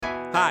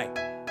Hi,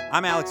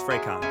 I'm Alex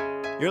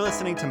Fraycon. You're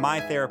listening to My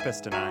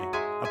Therapist and I,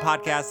 a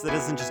podcast that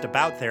isn't just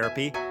about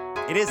therapy,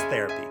 it is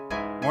therapy.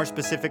 More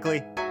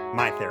specifically,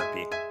 my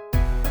therapy.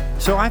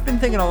 So I've been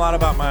thinking a lot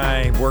about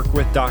my work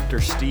with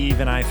Dr. Steve,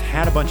 and I've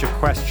had a bunch of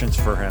questions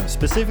for him.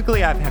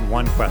 Specifically, I've had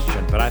one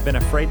question, but I've been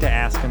afraid to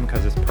ask him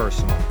because it's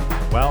personal.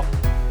 Well,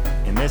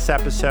 in this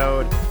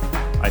episode,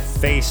 I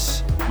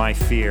face my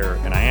fear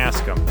and I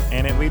ask him,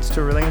 and it leads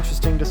to a really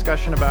interesting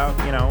discussion about,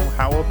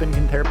 how open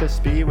can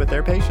therapists be with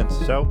their patients.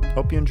 So,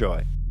 hope you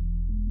enjoy.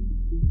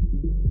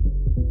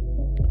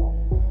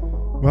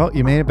 Well,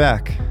 you made it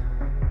back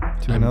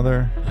to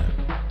another.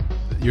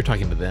 You're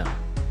talking to them.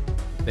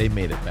 They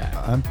made it back.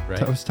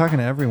 Right? I was talking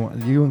to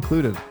everyone, you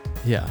included.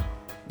 Yeah.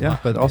 Yeah,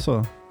 but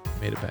also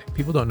made it back.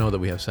 People don't know that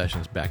we have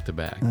sessions back to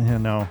back. Yeah,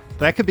 no.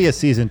 That could be a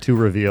season 2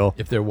 reveal.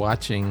 If they're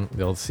watching,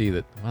 they'll see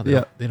that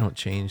they don't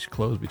change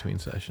clothes between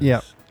sessions. Yeah,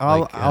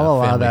 I'll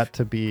allow that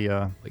to be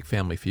like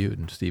Family Feud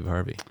and Steve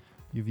Harvey.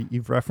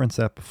 You've referenced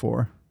that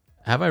before.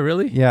 Have I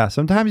really? Yeah,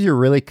 sometimes you're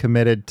really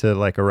committed to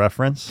like a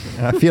reference,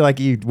 and I feel like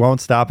you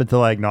won't stop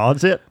until I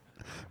acknowledge it.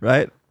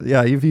 Right?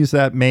 Yeah, you've used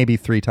that maybe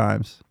 3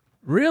 times.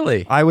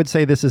 Really? I would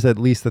say this is at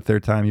least the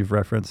 3rd time you've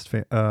referenced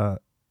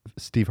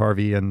Steve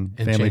Harvey and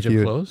Family Change Feud.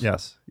 of Clothes?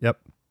 Yes. Yep.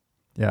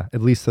 Yeah,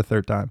 at least the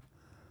 3rd time.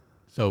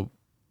 So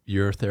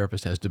your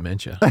therapist has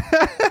dementia.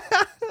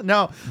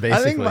 No,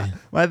 basically.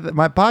 I think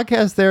my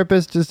podcast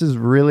therapist just is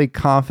really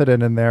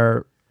confident in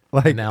their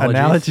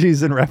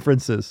analogies and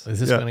references. Is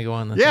this going to go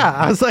on?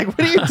 I was like, what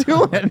are you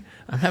doing?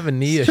 I'm having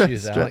knee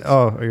issues, Alex.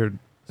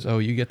 So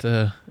you get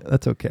to...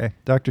 That's okay.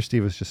 Dr.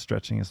 Steve was just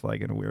stretching his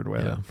leg in a weird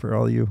way for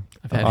all you.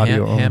 I've had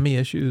hammy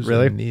issues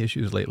and knee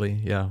issues lately.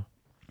 Yeah.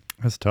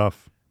 That's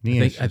tough.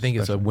 I think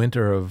it's a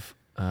winter of...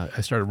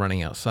 I started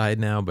running outside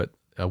now, but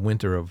a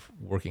winter of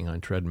working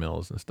on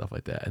treadmills and stuff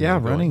like that.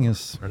 And running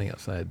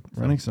outside.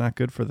 Running's not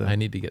good for I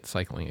need to get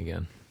cycling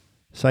again.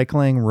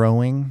 Cycling,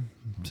 rowing.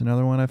 It's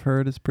another one I've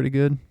heard is pretty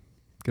good.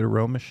 Get a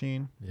row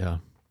machine. Yeah.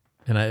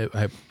 And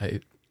I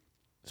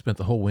spent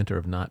the whole winter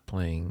of not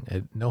playing. I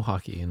had no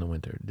hockey in the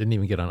winter. Didn't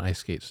even get on ice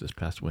skates this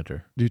past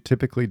winter. Do you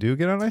typically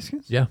get on ice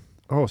skates? Yeah.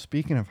 Oh,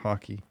 speaking of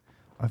hockey,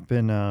 I've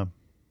been, I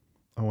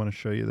want to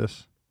show you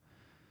this.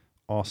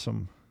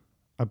 Awesome.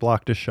 I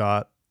blocked a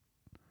shot.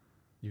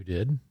 You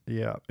did?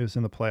 Yeah, it was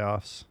in the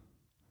playoffs.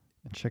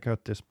 And check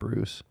out this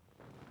bruise.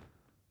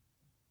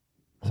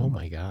 Oh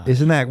my God!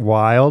 Isn't that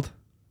wild?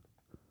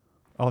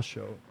 I'll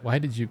show it. Why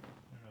did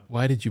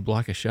you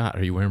block a shot?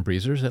 Are you wearing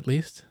breezers at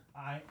least?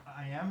 I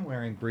am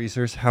wearing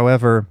breezers.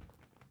 However,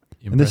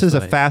 and this is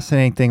a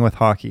fascinating thing with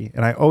hockey,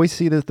 and I always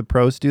see that the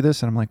pros do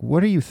this, and I'm like,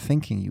 what are you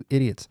thinking, you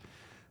idiots?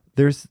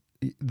 There's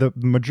the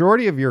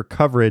majority of your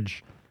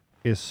coverage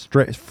is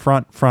straight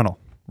frontal,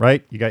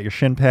 right? You got your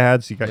shin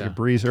pads, you got your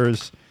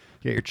breezers,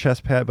 you got your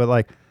chest pad, but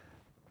like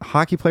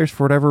hockey players,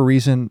 for whatever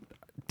reason,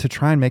 to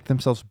try and make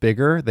themselves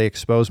bigger, they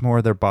expose more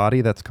of their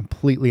body that's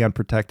completely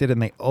unprotected,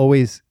 and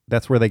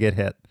that's where they get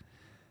hit.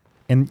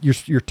 And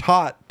you're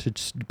taught to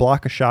just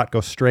block a shot,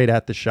 go straight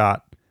at the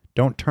shot.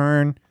 Don't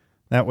turn.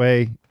 That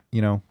way,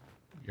 you're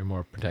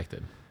more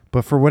protected.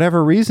 But for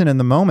whatever reason in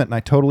the moment, and I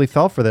totally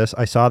fell for this,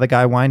 I saw the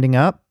guy winding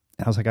up,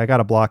 and I was like, I got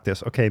to block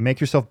this. Okay, make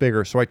yourself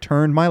bigger. So I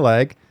turned my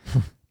leg,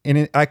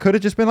 and I could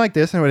have just been like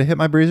this, and I would have hit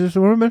my breezers, it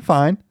would have been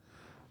fine.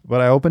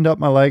 But I opened up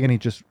my leg, and he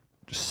just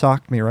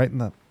socked me right in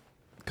the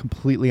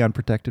completely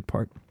unprotected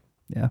part.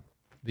 Yeah.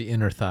 The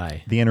inner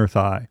thigh.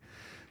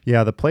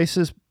 Yeah, the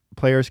places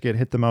players get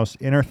hit the most: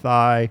 inner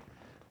thigh,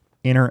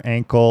 inner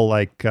ankle,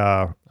 like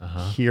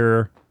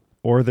here,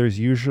 or there's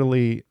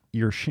usually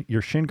your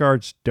shin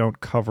guards don't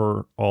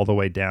cover all the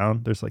way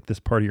down. There's like this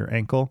part of your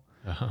ankle,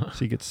 so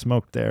you get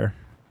smoked there.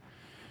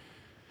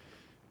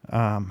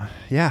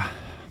 Yeah,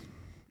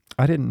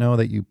 I didn't know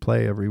that you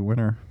play every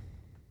winter.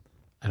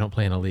 I don't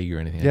play in a league or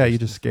anything. Yeah, you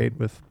just skate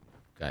with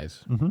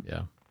guys. Mm-hmm.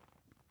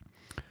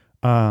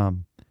 Yeah.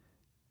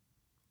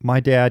 My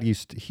dad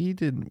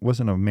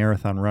wasn't a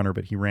marathon runner,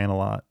 but he ran a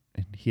lot,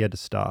 and he had to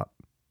stop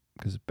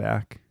because his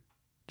back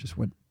just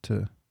went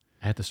to.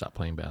 I had to stop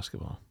playing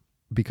basketball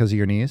because of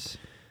your knees.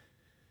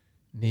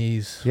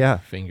 Knees. Yeah.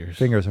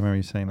 Fingers. I remember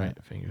you saying right,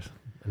 that. Fingers.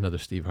 Another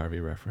Steve Harvey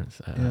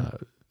reference. I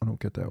don't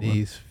get that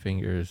knees,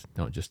 fingers.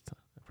 Don't just.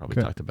 I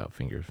probably talked about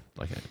fingers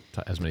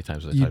as many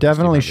times as I you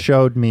definitely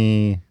showed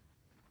me.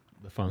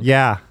 The funk.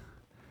 Yeah.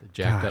 The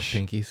jacked up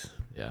pinkies.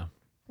 Yeah.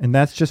 And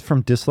that's just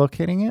from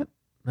dislocating it?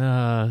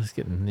 It's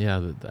getting,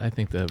 I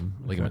think the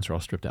ligaments are all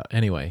stripped out.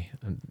 Anyway,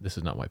 this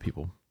is not why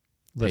people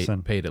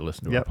pay to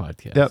listen to our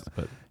podcast. Yep.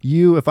 But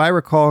if I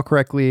recall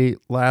correctly,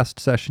 last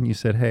session you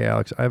said, hey,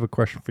 Alex, I have a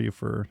question for you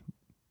for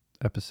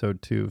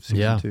episode 2 of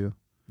season 2.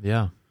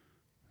 Yeah.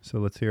 So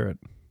let's hear it.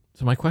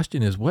 So my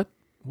question is, what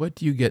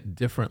do you get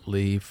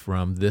differently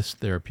from this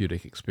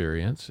therapeutic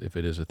experience, if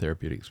it is a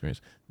therapeutic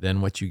experience, than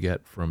what you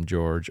get from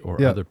George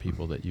or other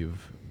people that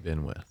you've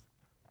been with?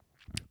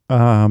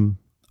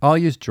 I'll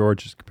use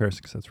George's comparison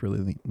because that's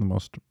really the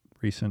most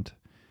recent.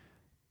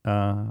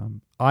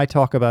 I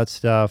talk about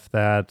stuff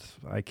that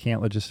I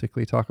can't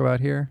logistically talk about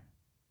here.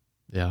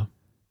 Yeah.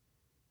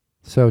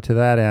 So to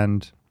that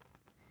end,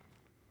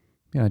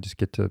 I just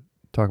get to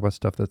talk about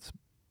stuff that's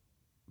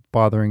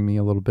bothering me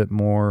a little bit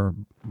more,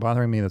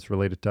 bothering me that's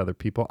related to other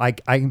people.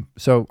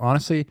 So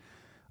honestly,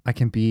 I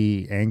can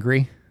be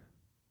angry.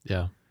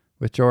 Yeah.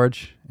 With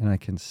George, and I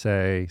can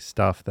say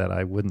stuff that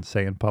I wouldn't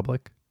say in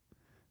public,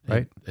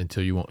 right?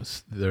 Until you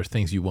won't. There's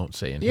things you won't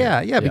say in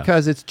here. Yeah,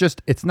 because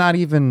it's not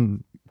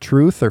even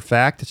truth or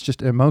fact. It's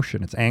just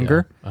emotion. It's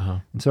anger. Yeah.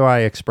 And so I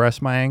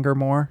express my anger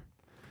more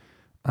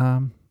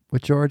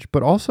with George.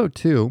 But also,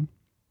 too,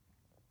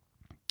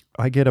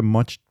 I get a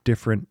much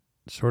different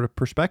sort of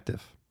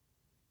perspective,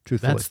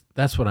 truthfully.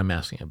 That's what I'm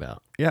asking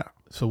about. Yeah.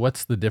 So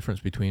what's the difference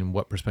between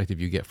what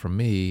perspective you get from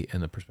me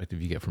and the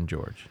perspective you get from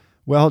George?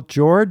 Well,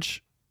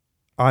 George,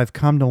 I've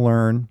come to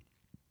learn,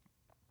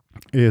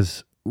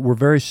 is we're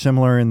very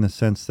similar in the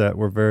sense that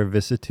we're very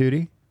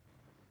vicissitude-y.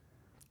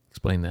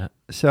 Explain that.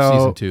 So,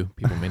 season 2,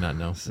 people may not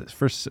know.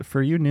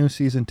 For you new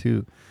season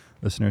 2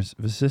 listeners,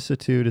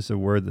 vicissitude is a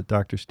word that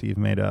Dr. Steve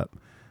made up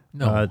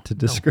to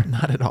describe. No,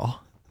 not at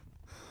all.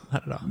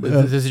 Not at all.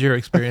 This is your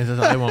experience.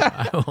 I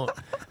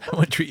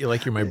won't treat you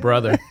like you're my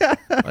brother.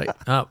 Like,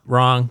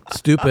 wrong,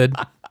 stupid,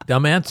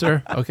 dumb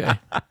answer. Okay.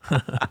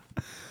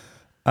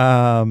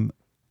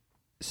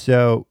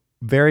 So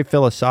very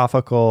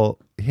philosophical.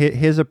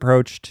 His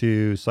approach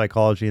to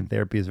psychology and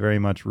therapy is very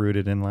much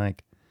rooted in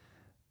like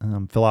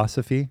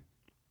philosophy,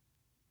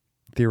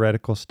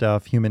 theoretical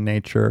stuff, human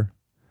nature,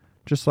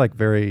 just like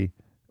we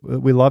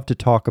love to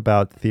talk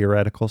about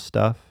theoretical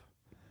stuff.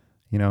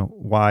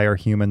 Why are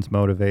humans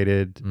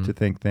motivated to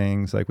think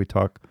things like we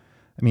talk?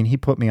 I mean, he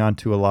put me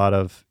onto a lot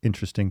of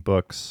interesting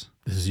books.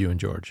 This is you and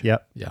George.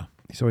 Yep. Yeah.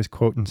 He's always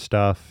quoting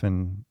stuff,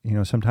 and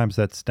sometimes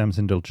that stems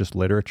into just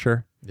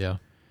literature. Yeah.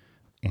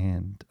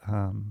 And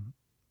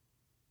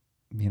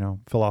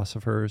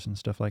philosophers and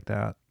stuff like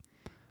that.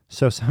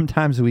 So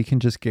sometimes we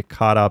can just get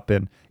caught up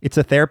in. It's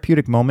a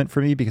therapeutic moment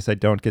for me because I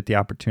don't get the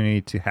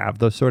opportunity to have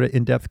those sort of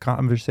in-depth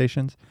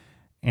conversations,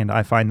 and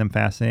I find them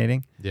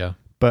fascinating. Yeah.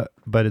 But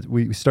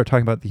we start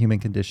talking about the human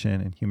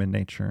condition and human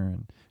nature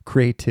and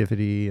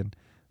creativity and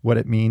what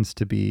it means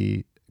to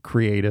be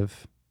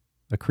creative,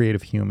 a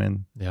creative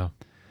human. Yeah.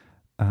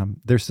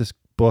 There's this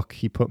book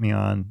he put me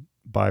on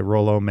by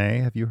Rollo May.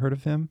 Have you heard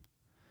of him?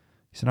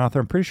 He's an author.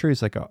 I'm pretty sure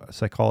he's like a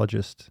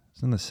psychologist.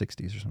 It's in the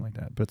 60s or something like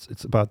that. But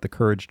it's about the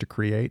courage to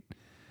create.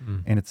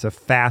 And it's a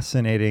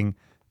fascinating,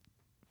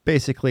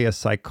 basically a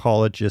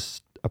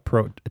psychologist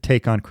approach, a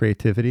take on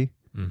creativity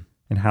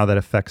and how that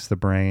affects the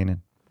brain.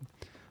 And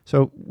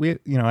so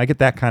I get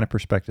that kind of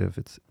perspective.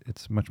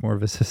 It's much more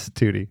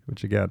vicissitude,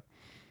 which again,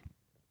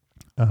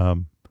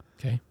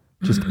 okay,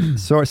 just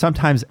so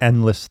sometimes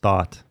endless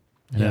thought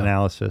and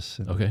analysis.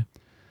 Okay.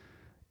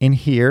 In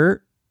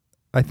here,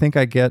 I think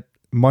I get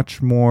a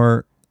much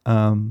more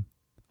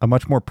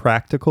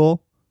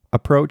practical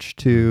approach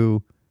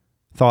to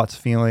thoughts,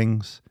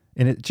 feelings,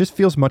 and it just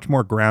feels much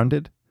more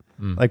grounded.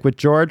 Like with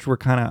George, we're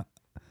kind of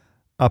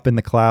up in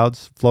the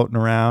clouds, floating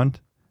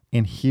around.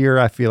 And here,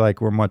 I feel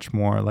like we're much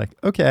more like,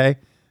 okay,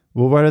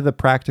 well, what are the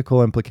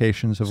practical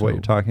implications of what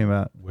you're talking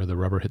about? Where the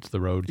rubber hits the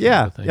road. Yeah.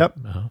 Kind of thing. Yep.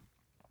 Uh-huh.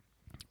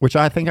 Which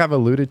I think I've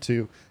alluded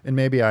to, and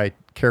maybe I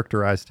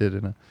characterized it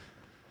in a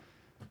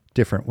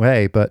different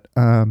way. But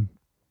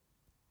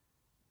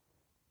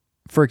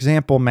for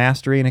example,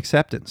 mastery and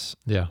acceptance.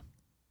 Yeah.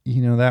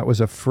 That was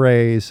a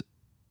phrase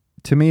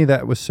to me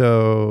that was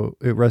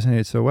it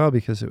resonated so well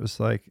because it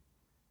was like,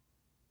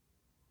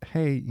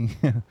 hey,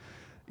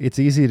 it's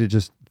easy to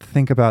just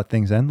think about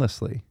things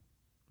endlessly.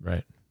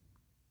 Right.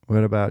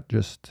 What about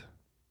just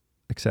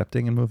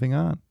accepting and moving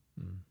on?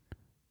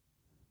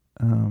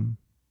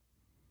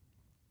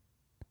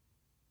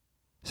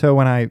 So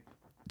when I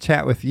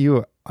chat with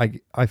you,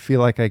 I feel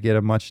like I get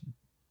a much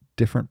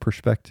different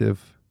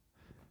perspective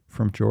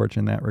from George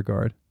in that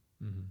regard,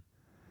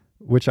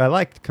 which I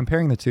like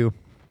comparing the two.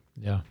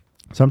 Yeah.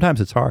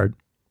 Sometimes it's hard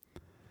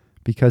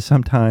because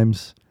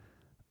sometimes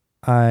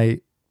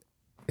I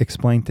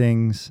explain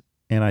things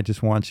and I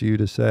just want you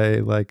to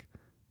say like,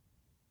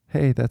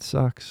 hey, that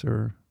sucks.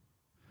 Or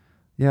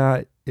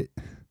a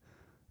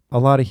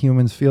lot of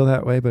humans feel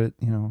that way, but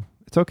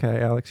it's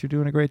okay, Alex, you're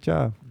doing a great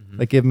job.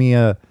 Like give me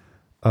a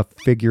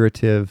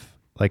figurative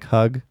like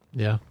hug.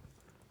 Yeah.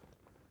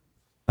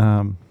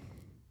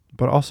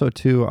 But also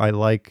too, I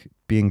like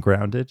being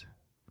grounded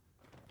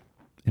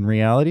in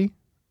reality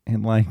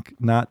and like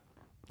not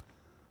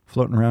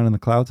floating around in the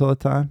clouds all the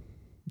time,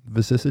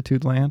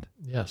 vicissitude land.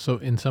 Yeah. So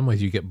in some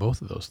ways, you get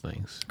both of those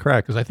things.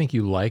 Correct. Because I think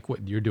you like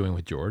what you're doing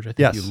with George. I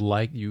think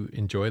yes. you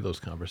enjoy those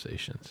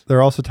conversations. There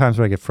are also times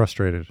where I get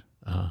frustrated.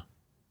 Uh-huh.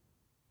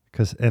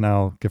 And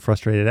I'll get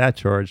frustrated at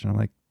George, and I'm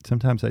like,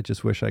 sometimes I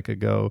just wish I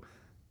could go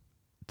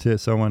to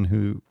someone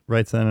who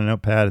writes on a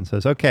notepad and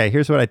says, okay,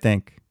 here's what I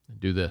think.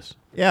 Do this.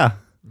 Yeah.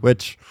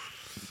 Which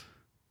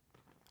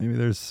maybe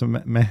there's some,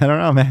 I don't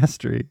know,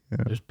 mastery.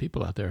 There's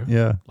people out there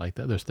like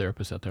that. There's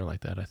therapists out there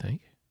like that, I think.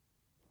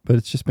 But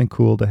it's just been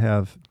cool to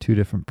have two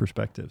different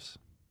perspectives.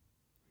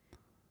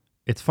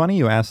 It's funny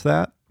you ask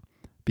that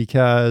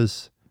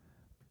because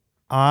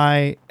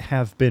I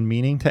have been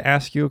meaning to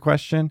ask you a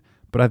question,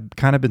 but I've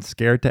kind of been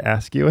scared to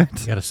ask you it.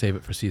 You got to save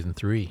it for season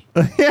 3.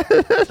 Yeah,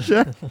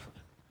 sure.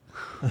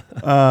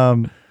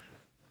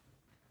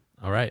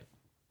 All right.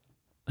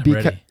 I'm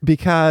ready.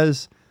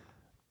 Because,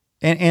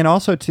 and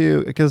also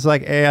too, because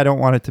like, I don't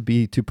want it to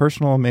be too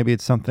personal. Maybe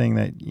it's something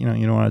that, you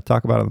don't want to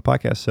talk about on the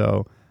podcast.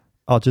 So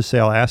I'll just say,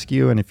 I'll ask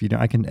you. And if you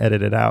don't, I can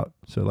edit it out.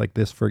 So like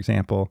this, for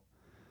example,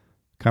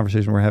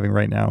 conversation we're having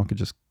right now, I could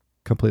just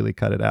completely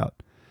cut it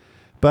out.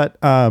 But,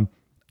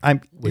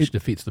 which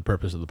defeats the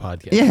purpose of the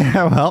podcast.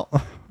 Yeah, well,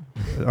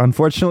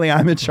 unfortunately,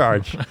 I'm in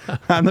charge.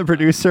 I'm the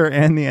producer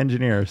and the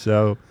engineer,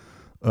 so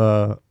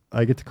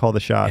I get to call the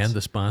shots. And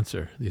the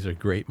sponsor. These are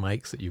great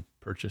mics that you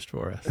purchased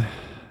for us.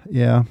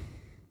 Yeah,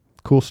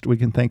 cool. We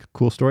can thank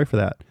Cool Story for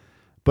that.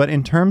 But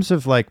in terms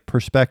of like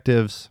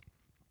perspectives,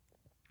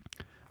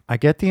 I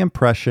get the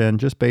impression,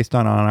 just based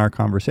on our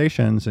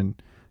conversations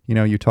and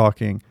you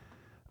talking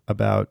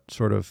about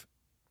sort of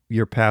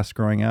your past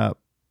growing up,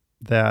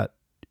 that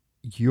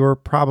you're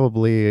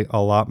probably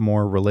a lot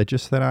more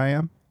religious than I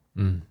am.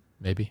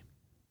 Maybe.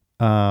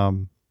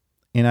 And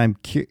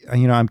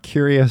I'm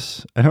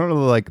curious. I don't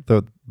know like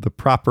the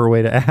proper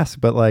way to ask,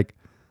 but like,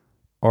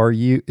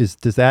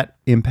 does that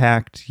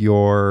impact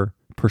your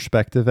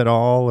perspective at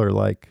all, or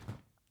like?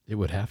 It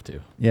would have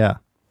to. Yeah.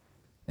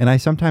 And I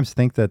sometimes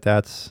think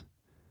it's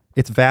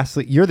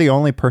vastly. You're the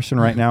only person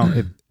right now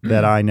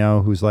that I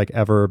know who's like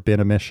ever been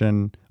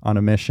on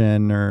a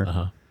mission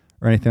or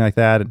anything like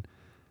that. And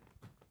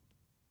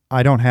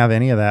I don't have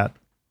any of that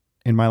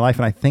in my life.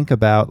 And I think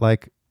about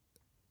like,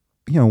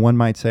 one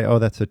might say, oh,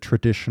 that's a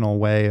traditional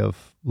way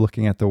of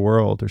looking at the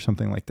world or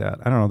something like that.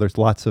 I don't know. There's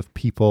lots of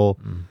people.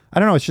 I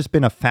don't know. It's just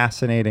been a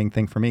fascinating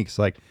thing for me because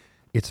like,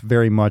 it's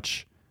very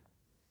much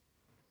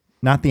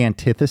not the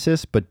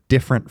antithesis, but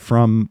different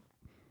from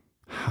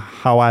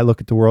how I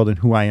look at the world and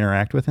who I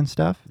interact with and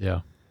stuff.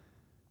 Yeah.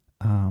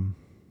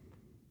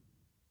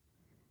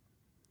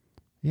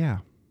 Yeah.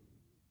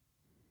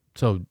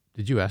 So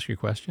did you ask your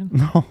question?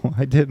 No,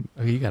 I didn't.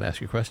 Okay, you got to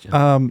ask your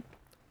question.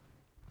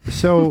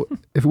 So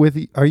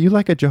are you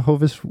like a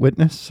Jehovah's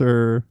Witness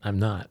or? I'm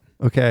not.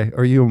 Okay.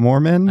 Are you a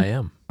Mormon? I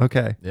am.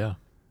 Okay. Yeah.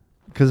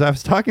 Because I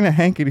was talking to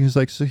Hank and he was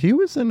like, so he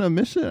was in a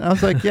mission? I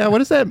was like, yeah, what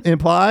does that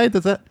imply?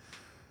 Does that,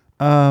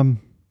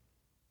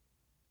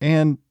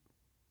 and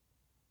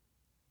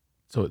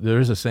so there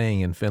is a saying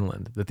in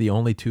Finland that the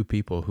only two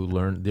people who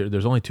learn,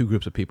 there's only two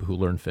groups of people who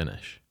learn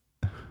Finnish.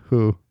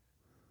 Who?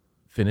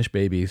 Finnish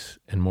babies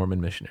and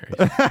Mormon missionaries.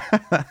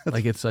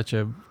 Like it's such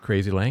a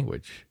crazy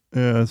language.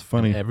 Yeah, that's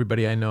funny. And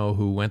everybody I know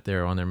who went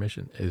there on their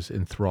mission is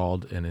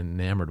enthralled and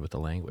enamored with the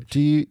language.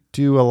 Do you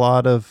do a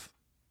lot of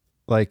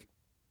like,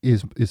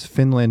 is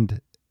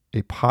Finland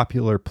a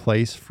popular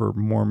place for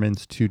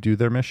Mormons to do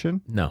their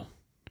mission? No.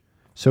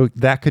 So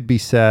that could be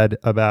said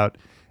about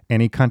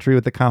any country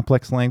with a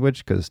complex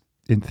language, because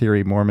in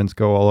theory, Mormons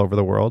go all over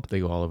the world. They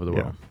go all over the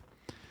world.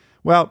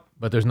 Well,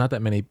 but there's not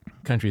that many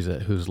countries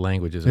whose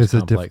language is as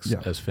complex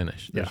as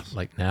Finnish. There's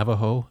like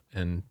Navajo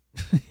and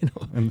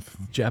and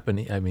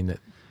Japanese. I mean,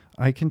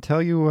 I can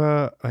tell you.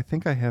 I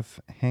think I have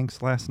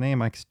Hank's last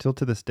name. I still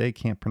to this day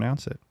can't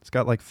pronounce it. It's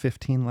got like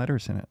 15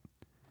 letters in it.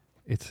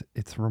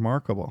 It's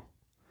remarkable.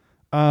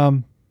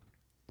 Let's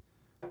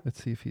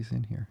see if he's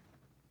in here.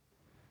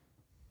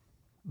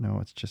 No,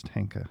 it's just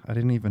Henka. I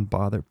didn't even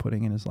bother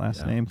putting in his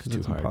last name because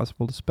it's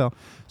impossible to spell.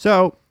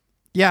 So,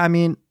 yeah, I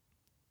mean,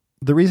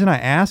 the reason I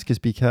ask is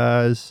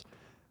because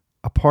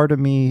a part of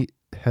me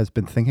has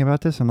been thinking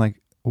about this. I'm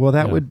like, well,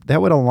 that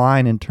would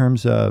align in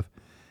terms of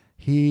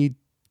he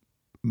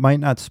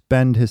might not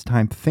spend his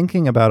time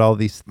thinking about all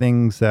these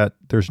things that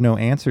there's no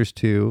answers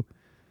to,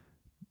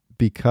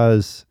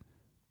 because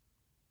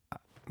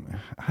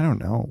I don't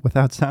know,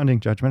 without sounding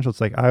judgmental,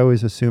 it's like I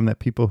always assume that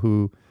people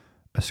who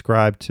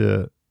ascribe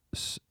to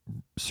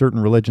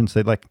certain religions,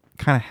 they like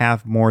kind of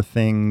have more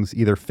things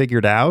either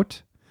figured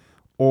out,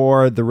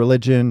 or the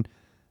religion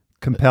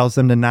compels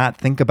them to not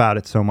think about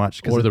it so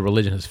much. Or the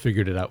religion has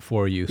figured it out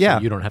for you, so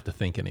you don't have to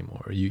think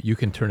anymore. You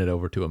can turn it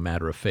over to a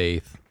matter of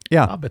faith.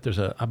 Yeah, I bet there's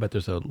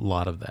a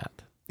lot of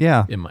that.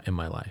 Yeah, in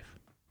my life.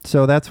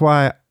 So that's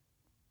why,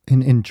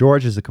 in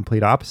George is the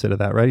complete opposite of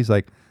that, right? He's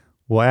like,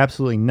 well,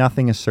 absolutely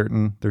nothing is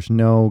certain. There's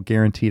no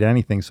guaranteed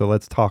anything. So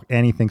let's talk.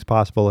 Anything's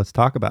possible. Let's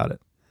talk about it.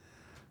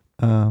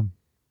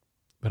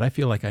 But I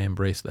feel like I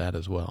embrace that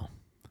as well.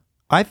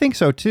 I think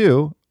so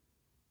too.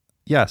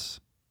 Yes.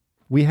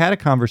 We had a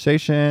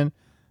conversation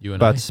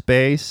about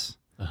space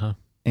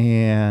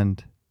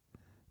and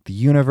the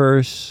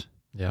universe.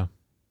 Yeah.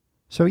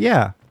 So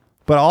yeah.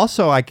 But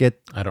also I don't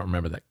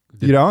remember that.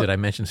 Did I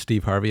mention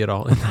Steve Harvey at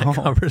all in that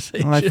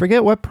conversation? Well, I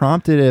forget what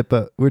prompted it,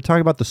 but we were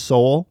talking about the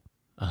soul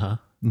and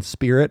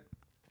spirit.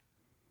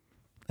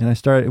 And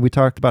we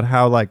talked about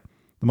how like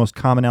the most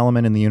common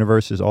element in the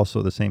universe is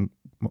also the same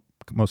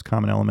most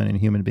common element in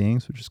human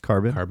beings, which is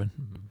carbon.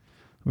 Mm-hmm.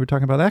 We were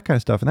talking about that kind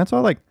of stuff, and that's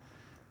all like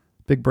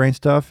big brain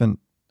stuff. And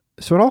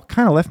so it all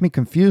kind of left me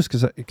confused,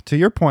 because to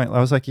your point, I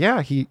was like,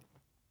 yeah,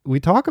 we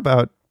talk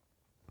about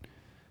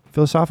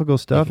philosophical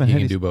stuff. He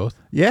can do both.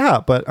 Yeah,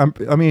 but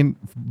I mean,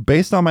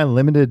 based on my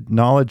limited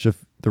knowledge of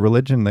the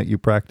religion that you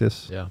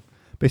practice,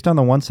 based on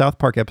the one South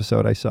Park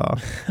episode I saw.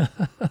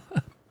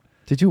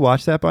 Did you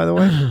watch that, by the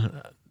way?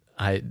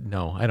 I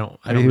don't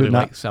really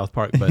like South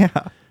Park,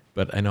 but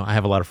but I know I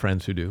have a lot of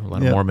friends who do, a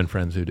lot of Mormon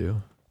friends who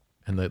do.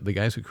 And the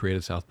guys who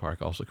created South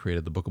Park also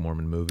created the Book of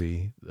Mormon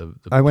movie.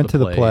 I went to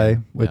the play,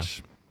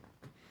 which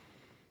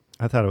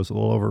I thought it was a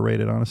little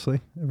overrated,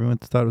 honestly. Everyone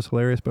thought it was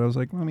hilarious, but I was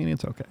like, well, I mean,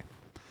 it's okay.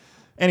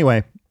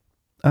 Anyway,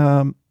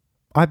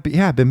 I've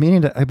been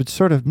meaning to. I've been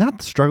sort of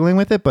not struggling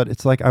with it, but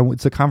it's like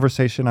it's a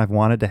conversation I've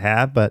wanted to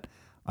have, but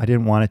I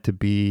didn't want it to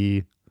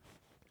be.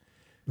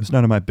 It was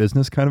none of my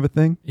business, kind of a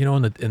thing. You know,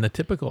 in the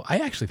typical, I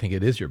actually think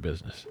it is your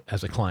business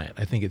as a client.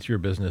 I think it's your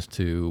business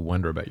to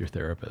wonder about your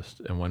therapist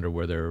and wonder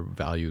where their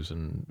values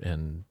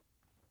and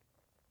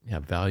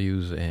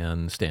values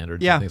and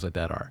standards and things like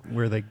that are.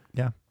 Where they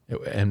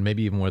and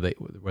maybe even where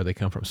they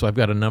come from. So I've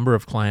got a number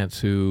of clients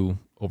who,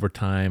 over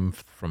time,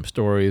 from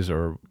stories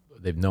or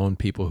they've known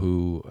people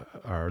who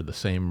are the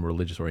same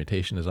religious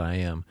orientation as I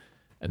am,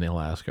 and they'll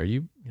ask, "Are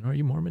you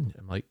Mormon?"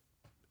 I'm like,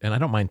 and I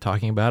don't mind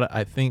talking about it.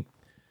 I think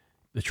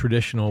the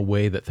traditional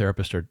way that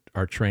therapists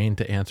are trained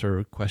to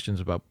answer questions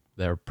about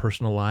their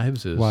personal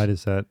lives is... Why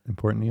is that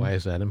important to you? Why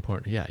is that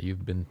important? Yeah,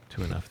 you've been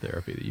to enough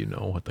therapy that you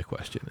know what the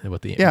question and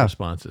what the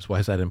response is. Why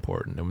is that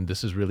important? And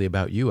this is really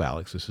about you,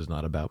 Alex. This is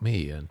not about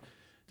me. And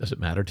does it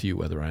matter to you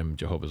whether I'm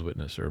Jehovah's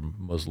Witness or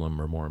Muslim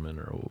or Mormon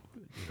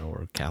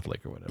or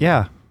Catholic or whatever?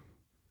 Yeah.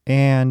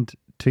 And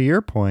to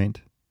your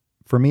point,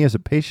 for me as a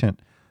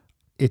patient,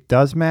 it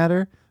does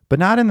matter, but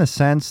not in the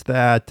sense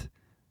that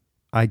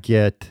I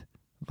get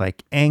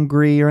like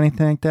angry or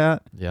anything like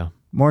that. Yeah.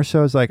 More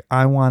so as like,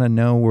 I want to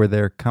know where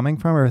they're coming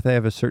from, or if they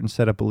have a certain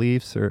set of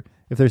beliefs, or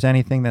if there's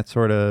anything that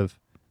sort of,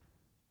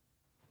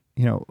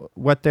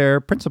 what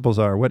their principles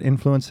are, what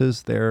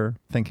influences their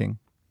thinking.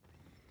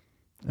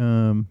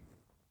 It's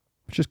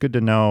just good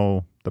to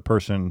know the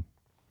person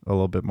a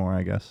little bit more,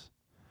 I guess.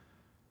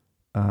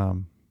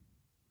 And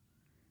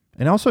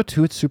also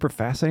too, it's super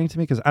fascinating to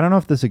me because I don't know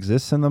if this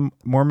exists in the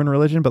Mormon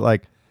religion, but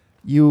like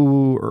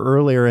you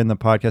earlier in the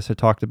podcast had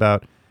talked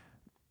about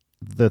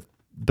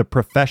the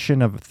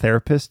profession of a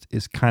therapist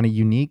is kind of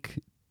unique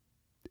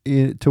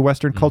to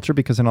Western culture,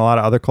 because in a lot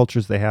of other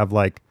cultures they have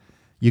like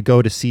you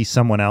go to see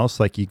someone else,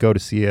 like you go to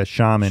see a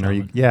shaman. Or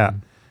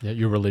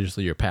you're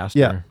religiously your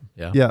pastor.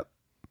 Yeah.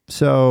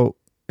 So,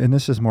 and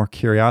this is more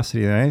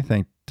curiosity than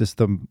anything. Does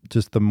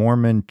the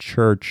Mormon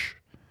church,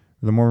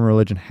 the Mormon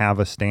religion, have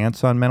a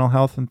stance on mental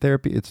health and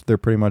therapy? They're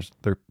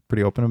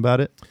pretty open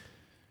about it.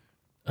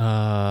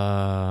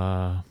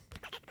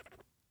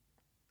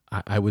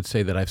 I would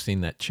say that I've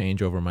seen that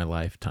change over my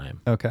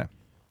lifetime. Okay.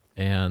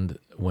 And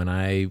when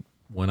I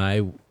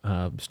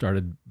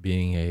started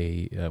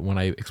being when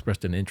I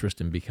expressed an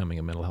interest in becoming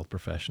a mental health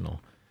professional,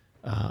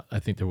 I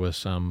think there was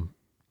some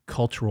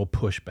cultural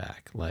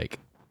pushback. Like,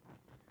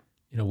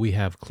 we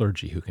have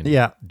clergy who can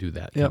do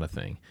that kind of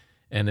thing.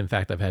 And in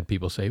fact, I've had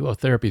people say, well,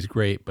 therapy's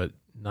great, but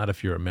not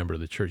if you're a member of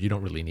the church. You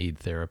don't really need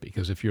therapy,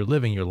 because if you're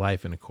living your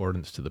life in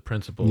accordance to the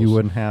principles, you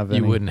wouldn't have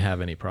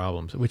any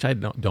problems, which I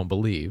don't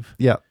believe.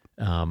 Yeah.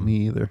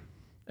 Me either.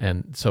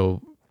 And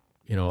so,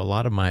 a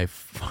lot of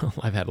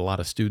I've had a lot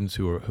of students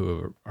who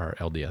are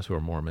LDS, who are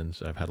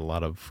Mormons. I've had a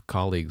lot of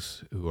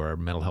colleagues who are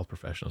mental health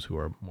professionals who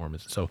are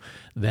Mormons. So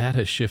that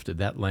has shifted.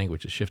 That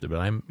language has shifted. But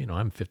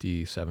I'm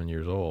 57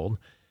 years old,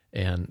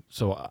 and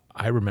so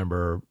I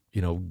remember,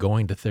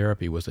 going to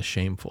therapy was a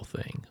shameful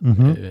thing,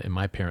 and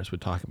my parents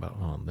would talk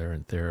about, they're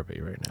in therapy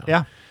right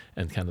now,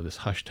 and kind of this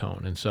hushed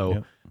tone. And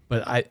so,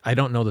 but I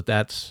don't know that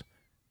that's.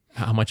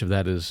 How much of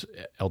that is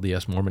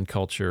LDS Mormon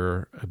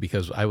culture?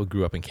 Because I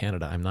grew up in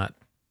Canada. I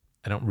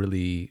don't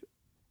really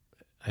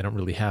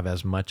have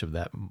as much of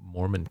that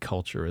Mormon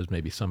culture as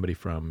maybe somebody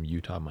from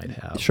Utah might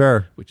have.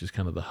 Sure. Which is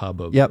kind of the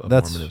hub of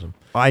Mormonism.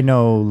 I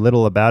know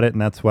little about it,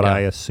 and that's what I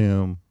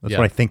assume. That's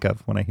what I think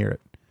of when I hear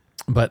it.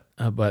 But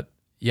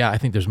I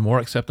think there's more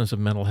acceptance of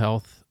mental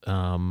health.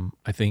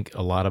 I think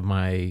a lot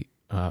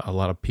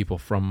of people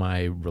from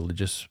my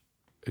religious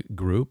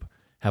group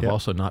have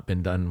also not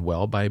been done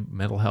well by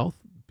mental health.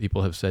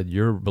 People have said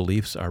your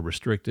beliefs are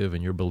restrictive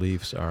and your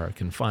beliefs are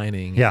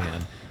confining. Yeah.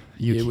 And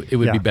it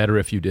would be better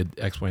if you did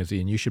X, Y, and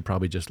Z, and you should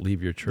probably just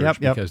leave your church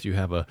because you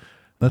have a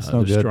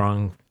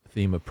strong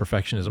theme of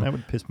perfectionism. That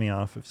would piss me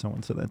off if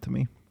someone said that to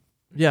me.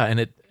 Yeah,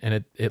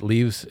 and it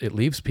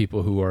leaves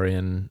people who are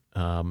in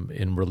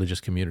religious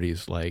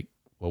communities like,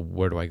 well,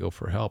 where do I go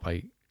for help?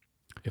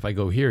 If I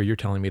go here, you're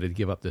telling me to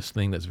give up this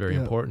thing that's very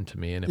important to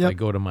me, and if I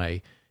go to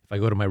my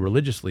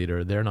religious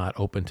leader, they're not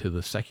open to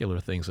the secular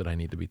things that I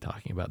need to be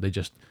talking about. They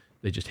just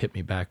hit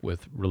me back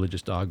with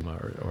religious dogma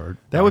or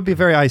that would be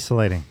very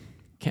isolating.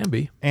 Can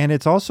be. And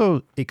it's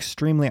also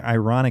extremely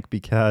ironic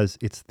because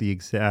it's the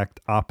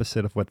exact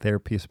opposite of what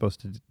therapy is supposed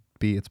to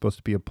be. It's supposed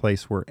to be a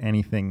place where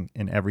anything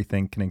and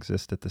everything can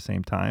exist at the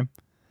same time,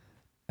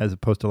 as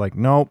opposed to like,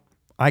 nope,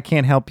 I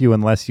can't help you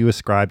unless you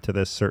ascribe to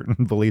this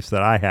certain beliefs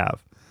that I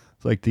have.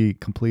 It's like the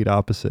complete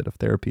opposite of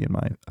therapy, in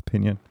my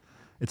opinion.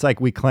 It's like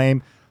we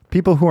claim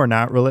people who are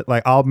not really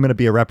like, I'm going to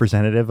be a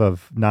representative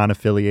of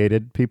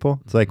non-affiliated people.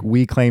 It's like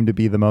we claim to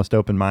be the most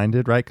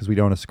open-minded, right? Because we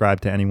don't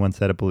ascribe to any one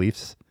set of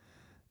beliefs.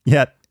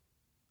 Yet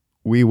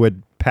we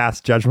would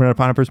pass judgment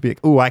upon a person, be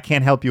like, "Ooh, I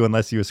can't help you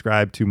unless you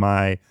ascribe to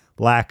my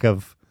lack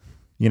of,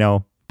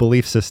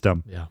 belief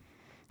system." Yeah.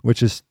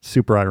 Which is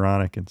super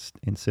ironic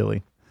and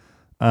silly.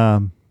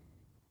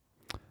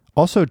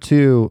 Also,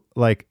 too,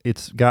 like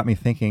it's got me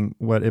thinking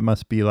what it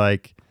must be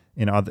like.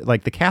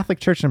 Like the Catholic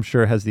Church, I'm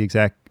sure, has the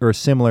exact or a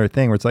similar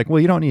thing where it's like, well,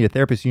 you don't need a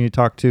therapist. You need to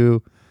talk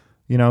to,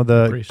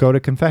 go to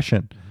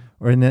confession.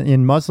 Mm-hmm. Or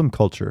in Muslim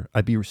culture,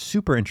 I'd be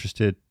super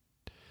interested.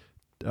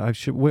 I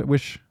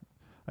wish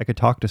I could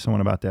talk to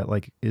someone about that.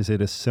 Like, is it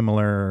a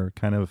similar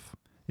kind of?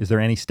 Is there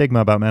any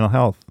stigma about mental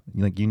health?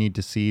 Like, you need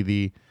to see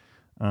the,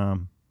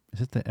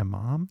 is it the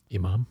imam?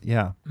 Imam.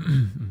 Yeah.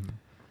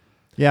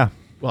 Yeah.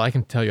 Well, I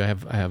can tell you,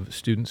 I have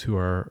students who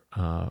are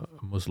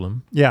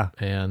Muslim. Yeah.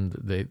 And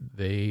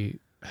they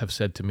have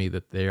said to me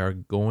that they are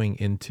going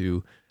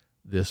into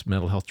this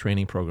mental health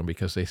training program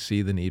because they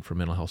see the need for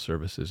mental health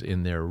services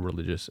in their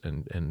religious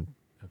and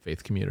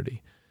faith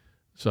community.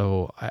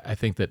 So I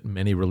think that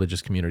many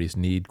religious communities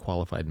need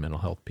qualified mental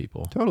health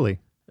people. Totally.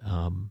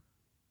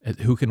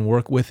 Who can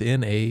work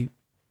within a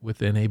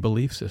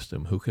belief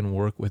system, who can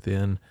work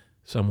within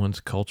someone's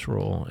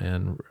cultural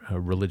and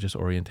religious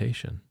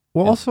orientation.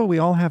 Well, also, we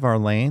all have our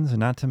lanes, and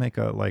not to make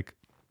a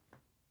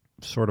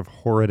sort of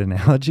horrid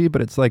analogy,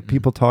 but it's like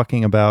people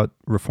talking about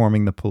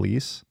reforming the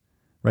police,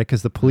 right?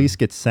 Because the police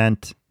get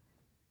sent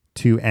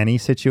to any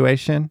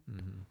situation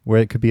where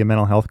it could be a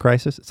mental health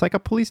crisis. It's like a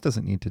police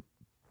doesn't need to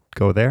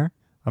go there.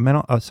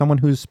 Someone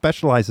who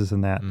specializes in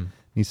that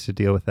needs to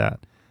deal with that.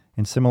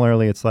 And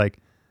similarly, it's like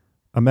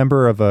a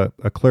member of a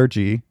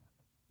clergy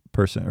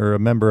person or a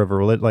member of a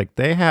religion, like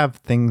they have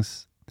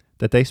things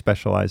that they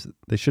specialize.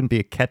 They shouldn't be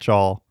a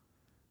catch-all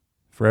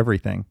for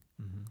everything.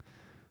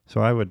 So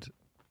I would,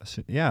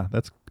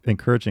 that's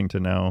encouraging to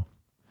know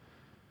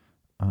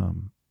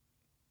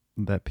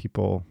that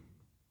people.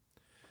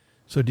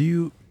 So do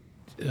you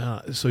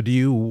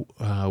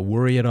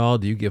worry at all?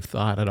 Do you give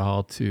thought at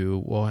all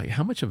to, well,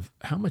 how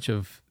much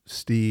of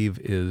Steve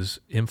is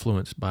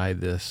influenced by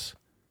this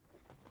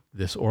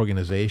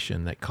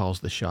organization that calls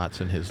the shots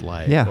in his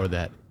life, or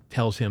that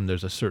tells him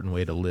there's a certain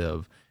way to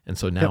live, and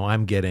so now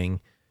I'm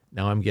getting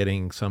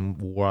some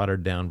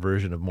watered down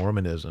version of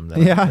Mormonism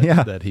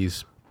that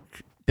he's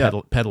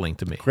peddling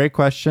to me. Great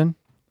question.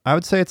 I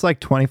would say it's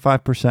like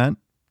 25%.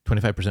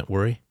 25%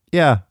 worry.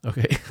 Yeah.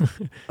 Okay.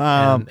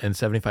 And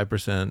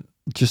 75%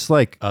 just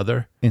like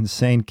other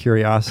insane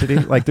curiosity.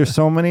 Like there's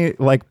so many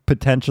like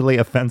potentially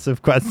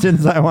offensive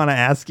questions I want to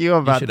ask you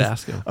about.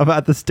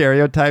 About the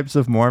stereotypes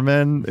of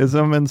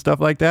Mormonism and stuff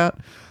like that.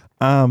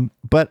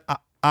 But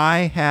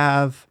I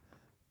have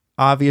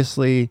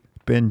obviously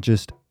been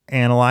just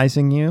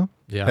analyzing you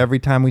every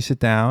time we sit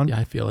down. Yeah,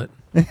 I feel it.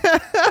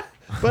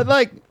 But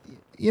like,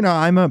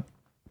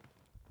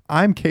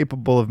 I'm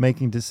capable of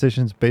making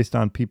decisions based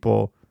on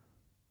people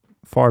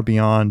far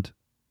beyond.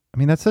 I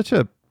mean, that's such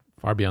a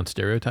far beyond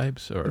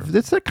stereotypes, or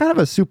it's a kind of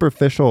a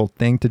superficial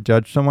thing to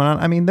judge someone on.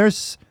 I mean,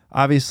 there's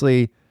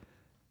obviously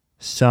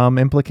some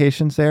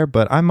implications there,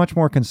 but I'm much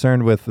more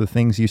concerned with the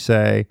things you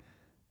say.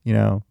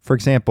 For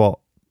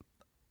example,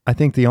 I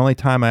think the only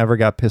time I ever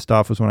got pissed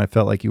off was when I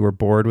felt like you were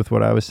bored with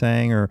what I was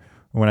saying, or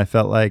when I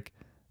felt like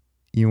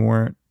you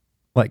weren't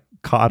like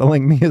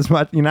coddling me as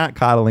much. You're not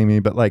coddling me,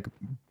 but like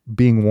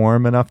being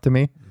warm enough to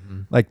me.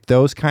 Like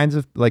those kinds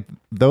of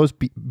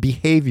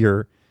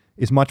behavior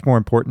is much more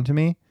important to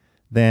me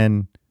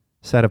than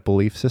set of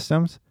belief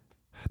systems.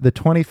 The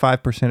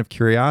 25% of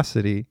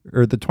curiosity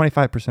or the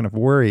 25% of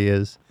worry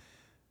is,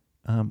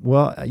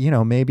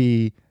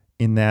 maybe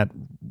in that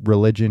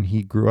religion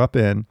he grew up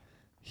in,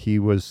 he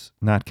was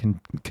not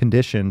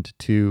conditioned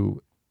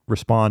to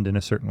respond in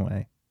a certain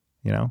way,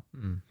 I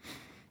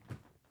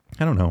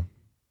don't know.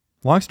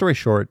 Long story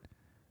short,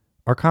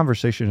 our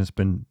conversation has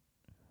been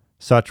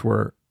such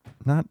where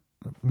not,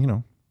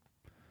 you've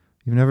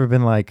never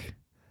been like,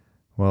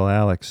 well,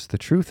 Alex, the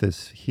truth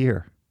is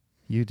here.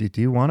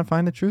 Do you want to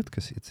find the truth?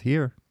 Because it's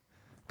here.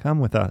 Come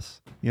with us.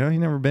 You've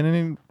never been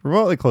any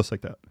remotely close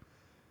like that.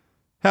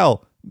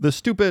 Hell, the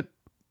stupid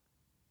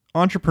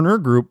entrepreneur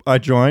group I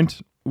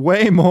joined,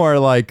 way more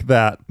like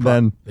that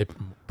than... They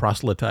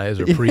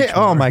proselytize or preach.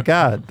 Oh my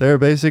God. They're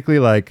basically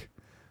like,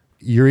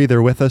 you're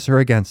either with us or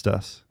against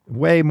us.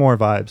 Way more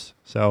vibes.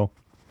 So,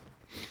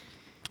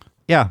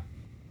 yeah.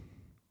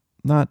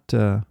 Not,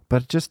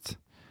 but just,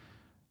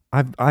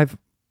 I've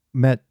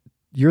met...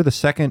 You're the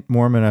second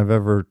Mormon I've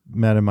ever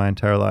met in my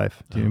entire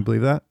life. Do you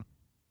believe that?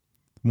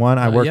 One,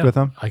 I worked with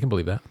him. I can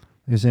believe that.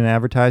 He was in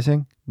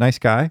advertising. Nice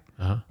guy.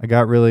 Uh-huh. I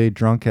got really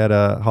drunk at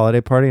a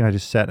holiday party, and I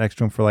just sat next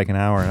to him for like an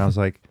hour, and I was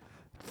like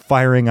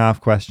firing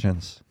off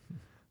questions.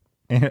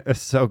 And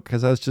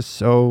because I was just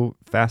so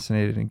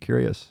fascinated and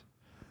curious.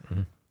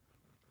 Mm-hmm.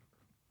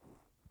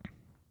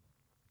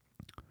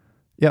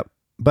 Yep.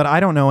 But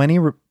I don't know any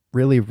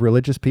really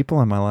religious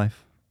people in my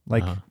life.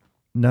 Like,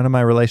 none of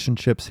my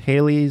relationships.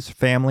 Haley's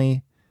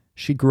family,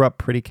 she grew up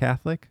pretty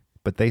Catholic,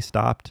 but they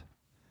stopped.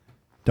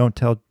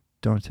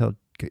 Don't tell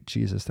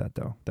Jesus that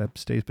though. That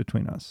stays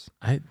between us.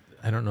 I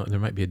don't know. There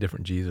might be a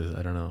different Jesus.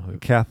 I don't know.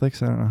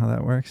 Catholics, I don't know how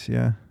that works.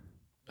 Yeah.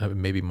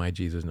 Maybe my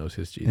Jesus knows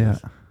his Jesus.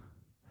 Yeah.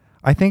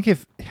 I think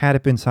had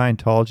it been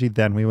Scientology,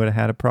 then we would have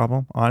had a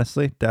problem.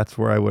 Honestly, that's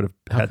where I would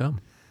have. How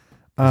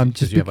come?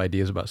 Just you have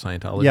ideas about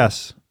Scientology.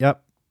 Yes.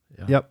 Yep.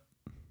 Yeah. Yep.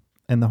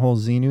 And the whole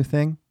Xenu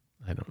thing.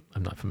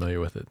 I'm not familiar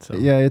with it. So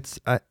yeah, it's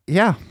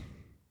yeah.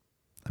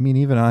 I mean,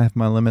 even I have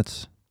my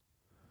limits.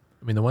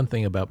 I mean, the one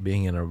thing about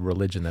being in a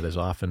religion that is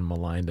often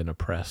maligned and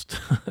oppressed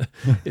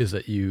is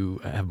that you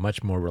have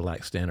much more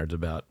relaxed standards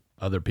about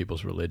other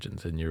people's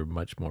religions, and you're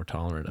much more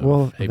tolerant of.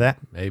 Well,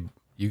 hey,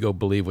 you go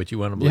believe what you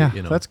want to believe. Yeah,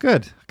 you know? That's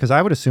good, because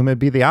I would assume it'd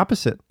be the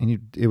opposite, and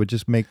it would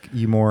just make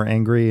you more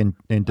angry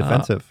and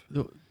defensive.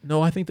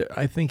 No, I think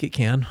it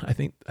can. I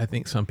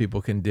think some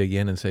people can dig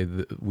in and say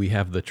that we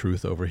have the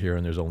truth over here,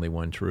 and there's only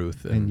one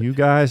truth. And you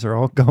guys are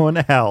all going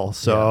to hell.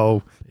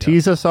 So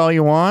tease us all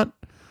you want.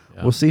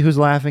 Yeah. We'll see who's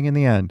laughing in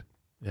the end.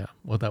 Yeah.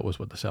 Well, that was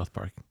what the South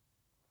Park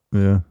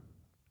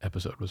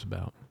episode was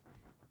about.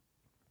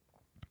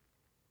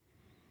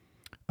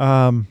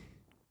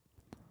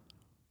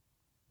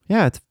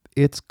 Yeah,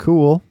 it's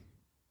cool.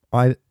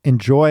 I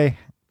enjoy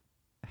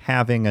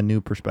having a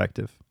new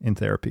perspective in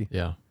therapy.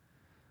 Yeah.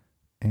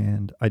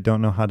 And I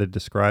don't know how to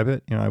describe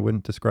it. I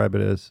wouldn't describe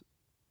it as,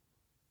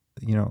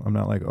 I'm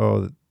not like,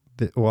 well,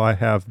 I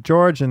have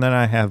George and then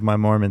I have my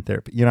Mormon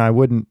therapy. I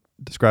wouldn't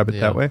describe it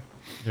that way.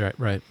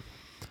 Right.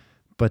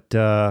 But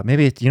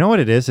maybe it's, you know what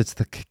it is? It's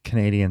the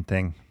Canadian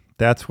thing.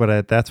 That's what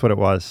it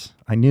was.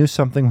 I knew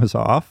something was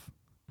off.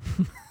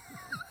 The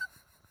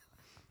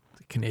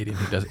Canadian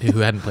who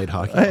hadn't played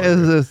hockey.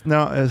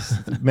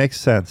 It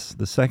makes sense.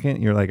 The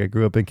second you're like, I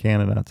grew up in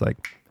Canada, it's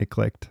like it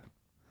clicked.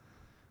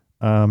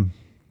 Yeah.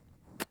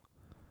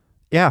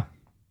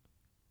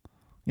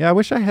 I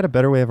wish I had a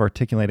better way of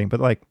articulating,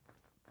 but like,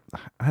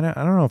 I don't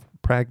know if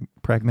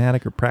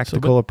pragmatic or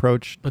practical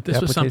approach. But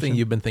this was something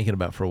you've been thinking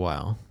about for a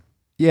while.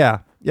 Yeah.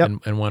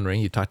 Yep. And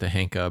wondering. You talked to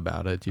Hanka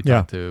about it. You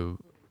talked to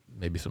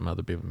maybe some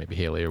other people, maybe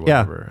Haley or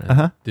whatever,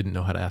 and didn't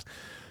know how to ask.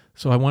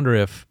 So I wonder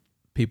if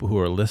people who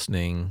are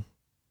listening,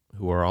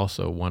 who are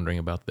also wondering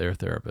about their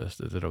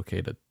therapist, is it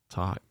okay to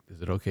talk?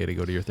 Is it okay to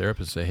go to your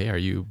therapist and say, hey, are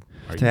you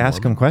to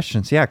ask them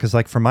questions? Yeah. Because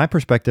like from my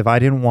perspective, I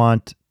didn't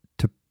want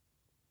to,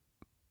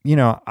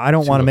 I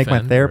don't want to make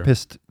my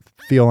therapist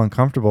feel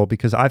uncomfortable,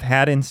 because I've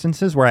had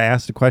instances where I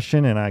asked a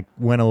question and I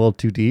went a little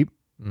too deep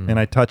and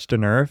I touched a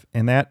nerve.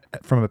 And that,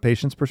 from a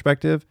patient's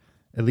perspective,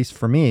 at least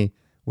for me,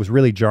 was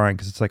really jarring,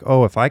 because it's like,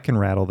 oh, if I can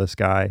rattle this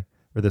guy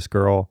or this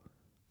girl,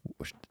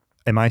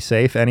 am I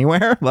safe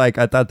anywhere? Like,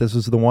 I thought this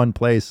was the one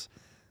place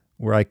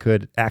where I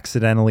could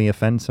accidentally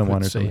offend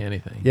someone or say something.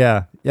 Anything.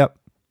 Yeah. Yep.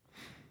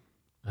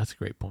 That's a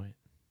great point.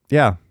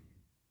 Yeah.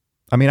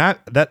 I mean,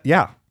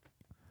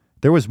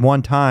 there was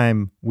one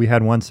time we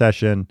had one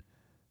session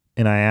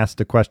and I asked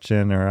a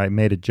question or I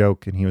made a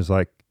joke and he was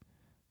like,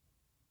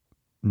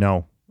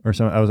 no, or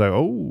something. I was like,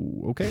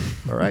 oh, okay.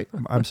 All right.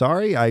 I'm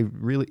sorry. I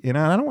really, I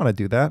don't want to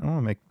do that. I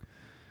don't want to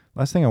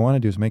last thing I want to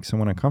do is make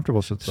someone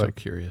uncomfortable. So it's so like,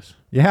 curious.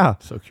 Yeah.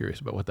 So curious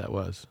about what that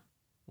was.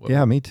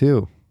 Me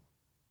too.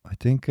 I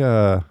think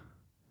I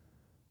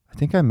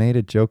made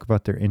a joke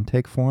about their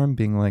intake form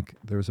being like,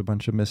 there was a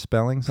bunch of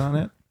misspellings on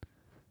it.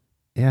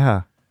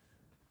 Yeah.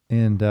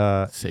 And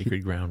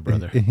sacred ground,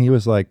 brother. And he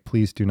was like,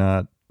 please do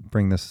not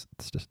bring this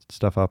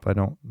stuff up. I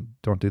don't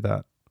do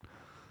that.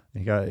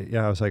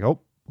 I was like, oh,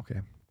 okay.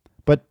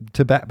 But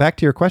to back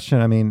to your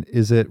question, I mean,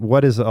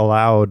 what is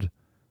allowed?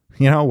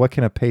 What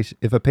can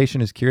if a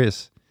patient is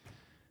curious,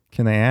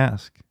 can they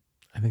ask?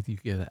 I think you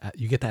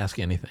get to ask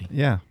anything.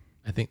 Yeah.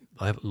 I think,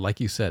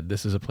 like you said,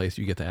 this is a place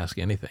you get to ask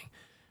anything,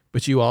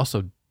 but you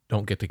also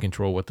don't get to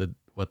control what the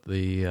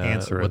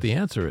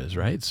answer is,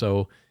 right?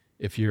 So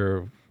if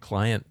your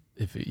client,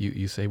 if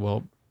you say,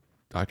 well,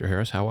 Dr.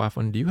 Harris, how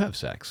often do you have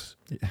sex?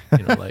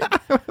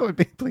 It would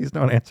be, please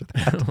don't answer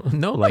that.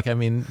 No,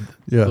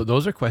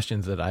 those are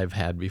questions that I've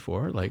had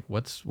before. Like,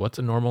 what's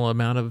a normal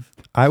amount of?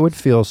 I would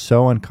feel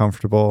so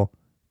uncomfortable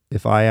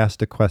if I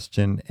asked a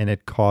question and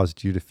it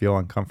caused you to feel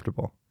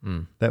uncomfortable.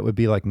 That would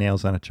be like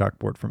nails on a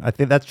chalkboard for me. I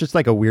think that's just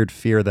like a weird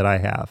fear that I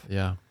have.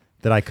 Yeah.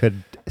 That I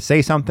could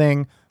say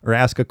something or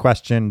ask a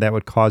question that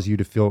would cause you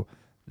to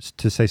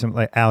say something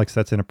like, Alex,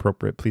 that's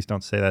inappropriate. Please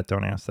don't say that.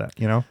 Don't ask that.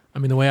 I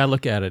mean, the way I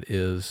look at it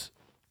is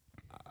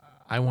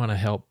I want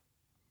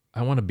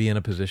to be in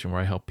a position where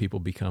I help people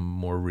become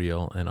more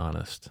real and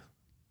honest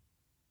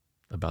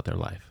about their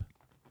life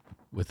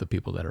with the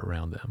people that are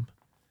around them.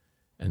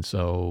 And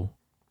so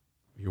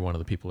you're one of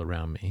the people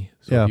around me.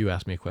 So if you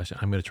ask me a question,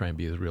 I'm going to try and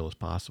be as real as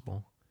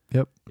possible.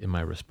 Yep. In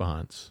my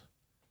response.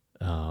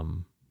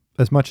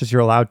 As much as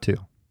you're allowed to.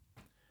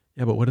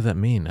 Yeah, but what does that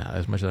mean?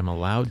 As much as I'm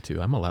allowed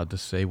to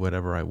say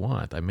whatever I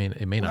want. It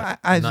may not.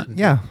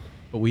 Yeah.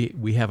 But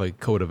we have a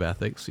code of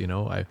ethics.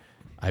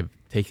 I've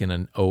taken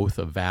an oath,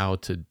 a vow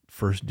to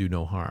first do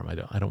no harm.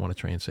 I don't want to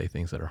try and say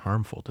things that are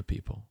harmful to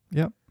people.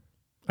 Yep.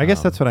 I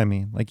guess that's what I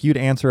mean. Like, you'd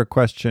answer a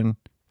question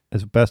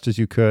as best as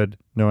you could,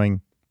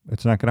 knowing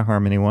it's not going to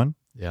harm anyone.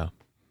 Yeah.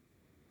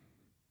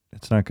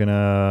 It's not going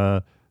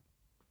to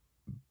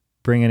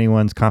bring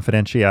anyone's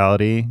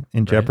confidentiality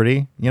in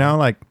jeopardy. You know,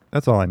 like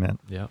that's all I meant.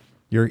 Yeah.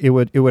 It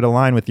would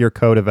align with your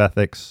code of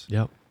ethics.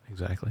 Yep.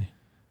 Exactly.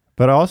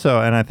 But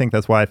also, and I think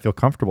that's why I feel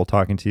comfortable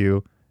talking to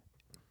you,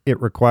 it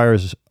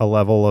requires a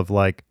level of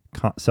like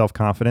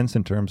self-confidence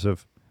in terms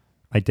of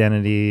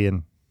identity.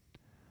 And,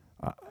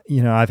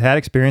 you know, I've had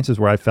experiences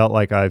where I felt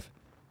like I've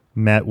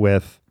met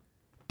with,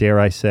 dare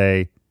I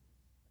say,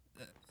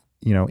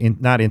 you know,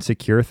 not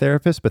insecure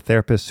therapists, but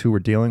therapists who were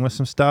dealing with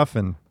some stuff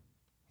and,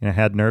 you know,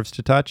 had nerves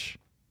to touch,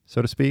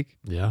 so to speak.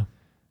 Yeah.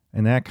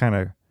 And that kind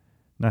of,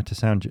 not to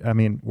sound, I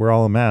mean, we're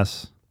all a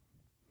mess,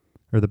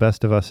 or the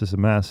best of us is a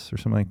mess, or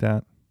something like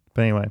that.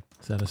 But anyway.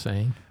 Is that a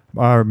saying?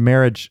 Our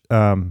marriage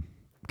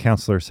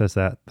counselor says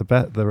that.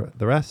 The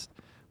rest,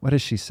 what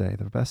does she say?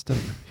 The best of,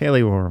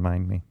 Haley will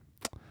remind me.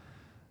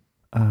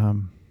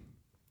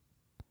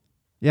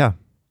 Yeah.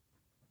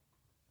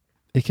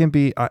 It can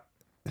be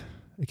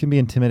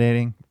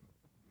intimidating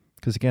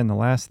because, again, the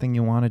last thing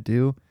you want to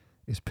do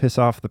is piss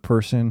off the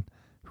person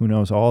who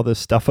knows all this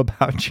stuff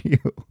about you.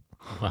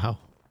 Wow.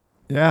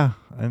 Yeah.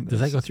 Does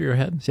that go through your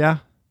head? Yeah.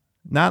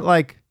 Not,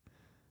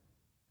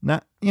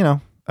 you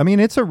know, I mean,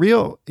 it's a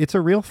real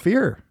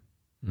fear.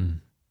 Mm.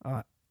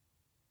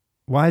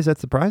 Why is that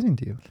surprising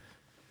to you?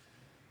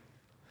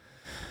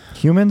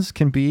 Humans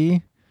can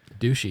be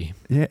douchey.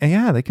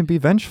 Yeah, they can be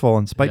vengeful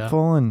and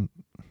spiteful, and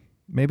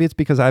maybe it's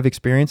because I've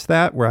experienced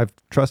that where I've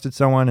trusted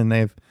someone and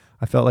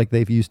I felt like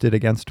they've used it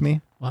against me.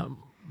 Well,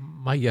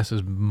 my guess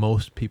is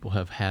most people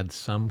have had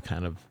some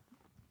kind of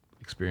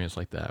experience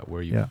like that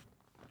where you've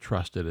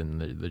trusted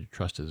and the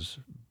trust has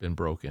been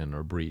broken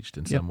or breached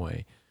in some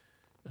way.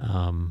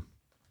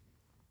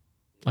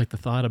 Like the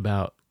thought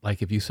about,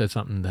 like, if you said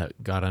something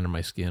that got under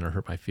my skin or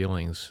hurt my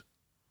feelings,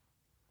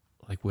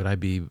 like, would I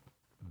be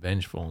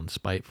vengeful and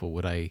spiteful?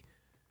 Would I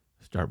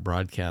start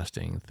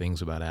broadcasting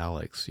things about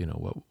Alex? You know,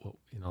 what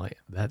you know, like,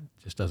 that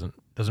just doesn't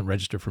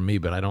register for me,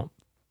 but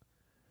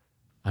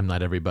I'm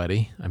not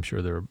everybody. I'm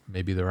sure there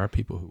are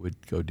people who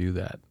would go do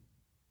that.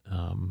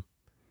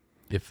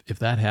 If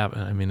that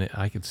happened, I mean,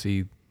 I could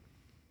see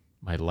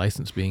my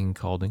license being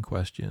called in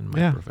question,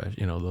 my profession,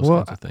 you know, those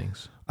kinds of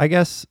things. I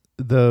guess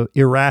it's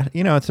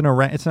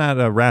not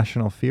a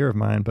rational fear of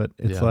mine, but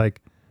it's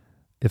like,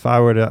 if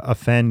I were to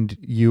offend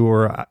you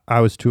or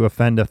I was to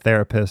offend a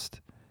therapist,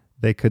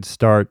 they could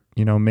start,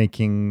 you know,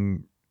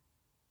 making,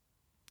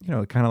 you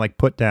know, kind of like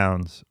put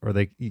downs, or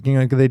they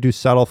do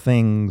subtle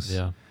things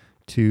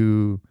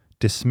to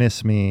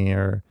dismiss me,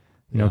 or,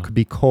 you know, it could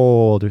be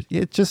cold. Or,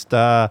 it's just,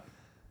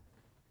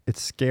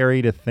 it's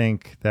scary to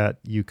think that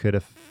you could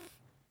have,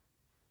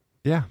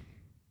 I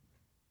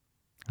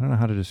don't know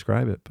how to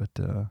describe it, but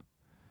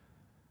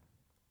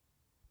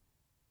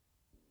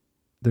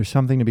there's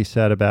something to be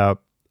said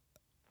about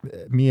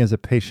me as a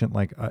patient.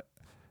 Like,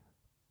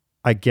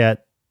 I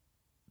get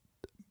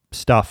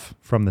stuff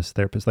from this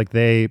therapist, like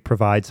they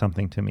provide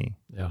something to me.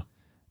 Yeah.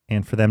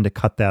 And for them to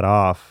cut that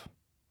off,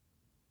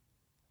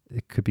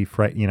 it could be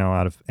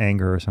out of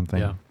anger or something.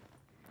 Yeah.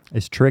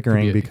 It's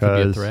triggering because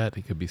it could be a threat.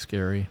 It could be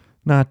scary.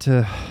 Not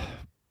to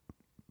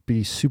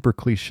be super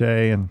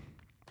cliche, and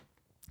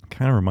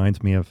kind of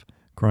reminds me of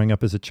growing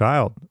up as a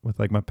child with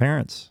like my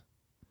parents.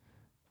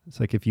 It's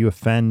like if you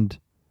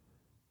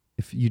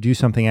do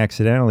something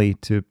accidentally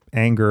to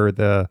anger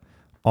the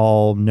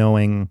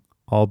all-knowing,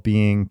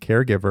 all-being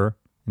caregiver,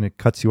 and it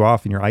cuts you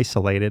off and you're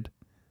isolated,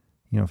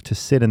 you know, to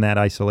sit in that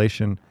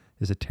isolation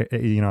is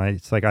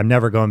it's like, I'm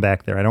never going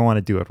back there. I don't want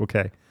to do it.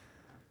 Okay.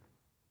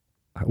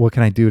 What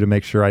can I do to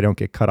make sure I don't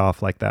get cut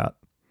off like that?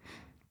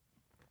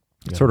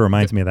 It sort of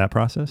reminds me of that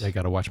process. I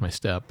got to watch my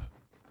step.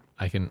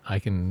 I can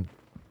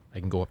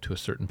go up to a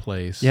certain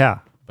place. Yeah.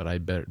 But I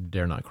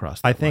dare not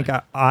cross that I think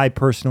line. I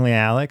personally,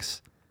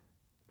 Alex,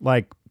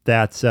 like,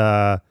 that's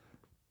a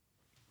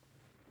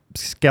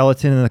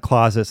skeleton in the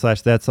closet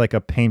 / that's like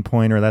a pain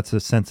point, or that's a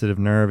sensitive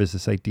nerve, is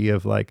this idea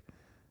of like,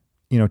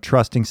 you know,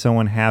 trusting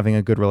someone, having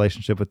a good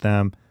relationship with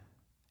them,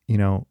 you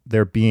know,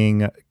 there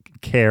being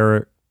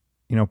care,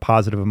 you know,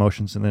 positive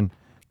emotions, and then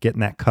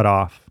getting that cut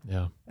off.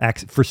 Yeah.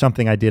 For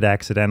something I did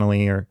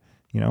accidentally, or,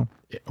 you know.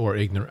 Or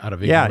out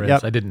of ignorance.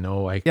 Yep. I didn't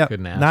know I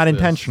couldn't ask Not this.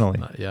 intentionally.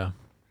 Yeah.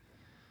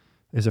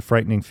 Is a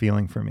frightening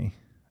feeling for me.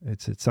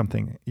 It's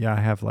something, I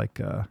have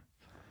like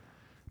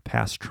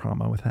past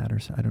trauma with that, or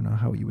I don't know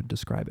how you would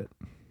describe it.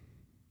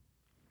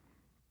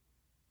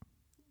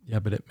 Yeah,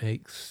 but it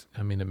makes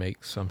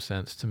some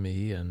sense to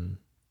me, and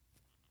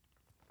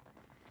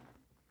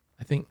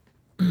I think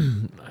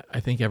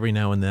every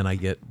now and then I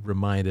get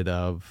reminded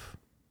of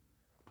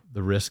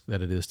the risk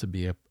that it is to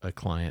be a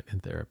client in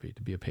therapy,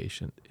 to be a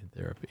patient in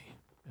therapy,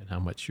 and how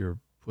much you're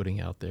putting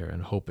out there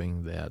and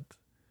hoping that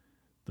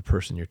the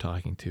person you're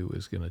talking to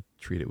is going to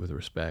treat it with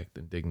respect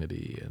and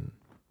dignity. And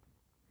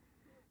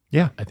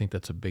I think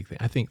that's a big thing.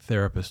 I think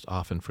therapists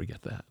often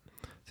forget that.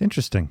 It's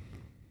interesting.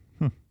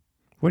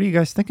 What are you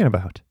guys thinking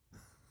about?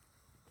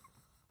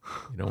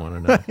 You don't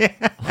want to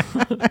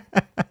know.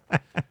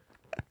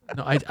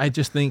 No, I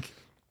just think,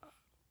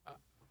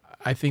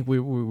 I think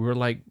we're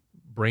like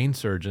brain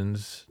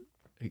surgeons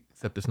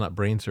except it's not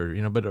brain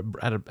surgery, but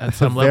at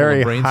some level,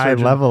 very a brain high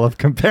surgeon, level of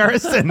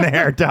comparison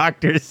there,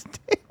 doctors.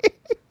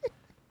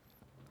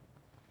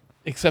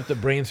 except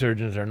that brain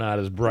surgeons are not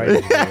as bright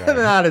as we are.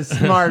 Not as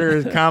smart or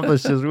as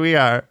accomplished as we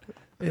are.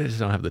 They just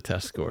don't have the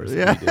test scores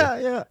that we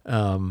do.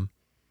 Yeah.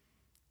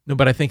 No,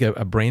 but I think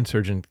a brain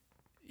surgeon,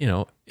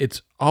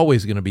 it's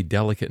always going to be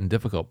delicate and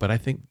difficult, but I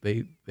think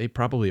they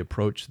probably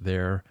approach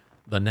the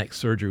next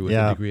surgery with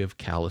a degree of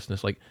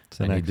callousness. Like,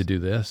 I need to do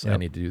this, I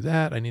need to do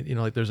that. I need,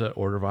 like there's an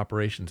order of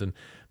operations. And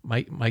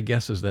my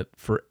guess is that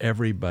for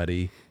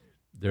everybody,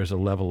 there's a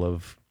level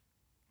of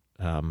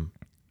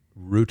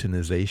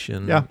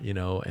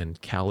routinization,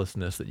 and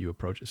callousness that you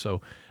approach it.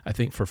 So I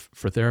think for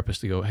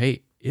therapists to go,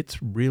 hey,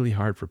 it's really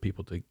hard for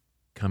people to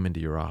come into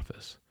your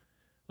office.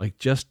 Like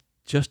just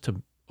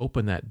to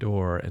open that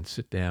door and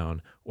sit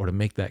down or to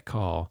make that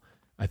call,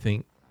 I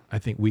think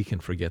we can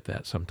forget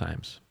that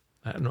sometimes.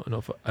 I don't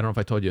know if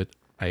I told you,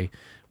 I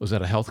was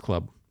at a health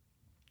club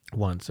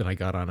once and I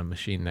got on a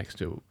machine next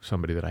to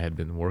somebody that I had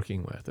been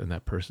working with, and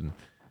that person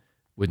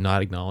would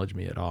not acknowledge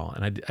me at all.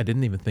 And I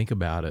didn't even think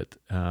about it.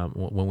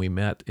 When we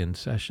met in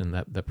session,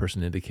 that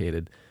person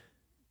indicated,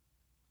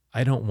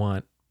 I don't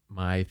want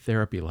my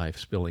therapy life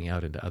spilling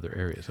out into other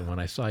areas. And when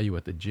I saw you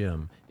at the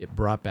gym, it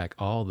brought back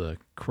all the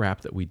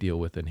crap that we deal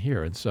with in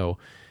here. And so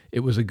it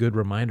was a good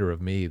reminder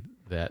of me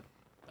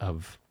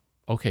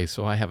okay,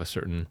 so I have a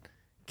certain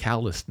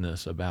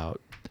callousness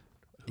about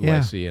who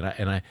I see.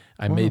 And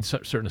I made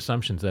certain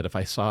assumptions that if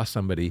I saw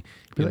somebody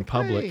in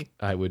public, hey,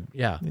 I would,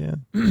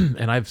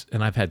 and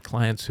I've had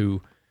clients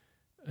who,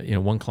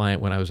 one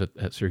client when I was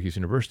at Syracuse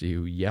University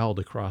who yelled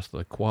across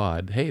the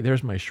quad, hey,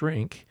 there's my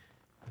shrink.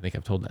 I think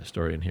I've told that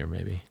story in here,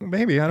 maybe.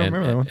 Maybe, I don't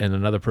remember that one. And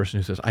another person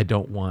who says, I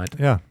don't want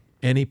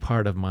any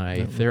part of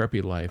my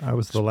therapy life I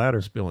was the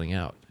latter. Spilling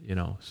out,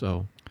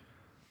 so.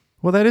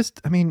 Well, that is,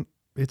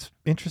 it's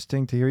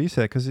interesting to hear you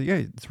say it, because,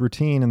 it's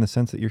routine in the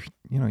sense that you've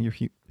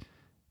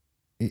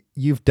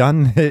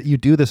done it, you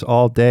do this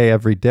all day,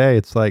 every day.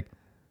 It's like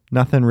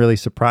nothing really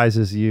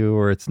surprises you,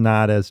 or it's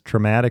not as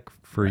traumatic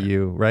for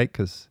you, right?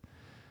 Because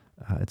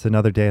it's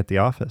another day at the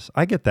office.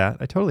 I get that.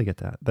 I totally get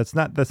that. That's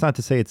not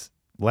to say it's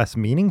less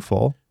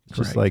meaningful.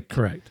 Just like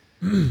correct,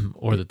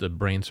 or that the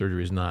brain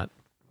surgery is not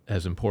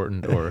as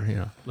important,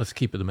 or let's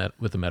keep it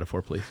with the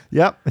metaphor, please.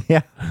 Yep.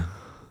 Yeah.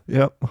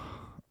 Yep.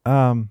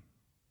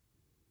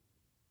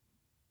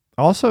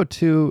 Also,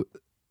 too,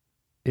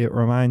 it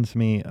reminds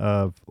me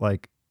of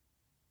like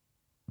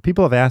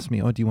people have asked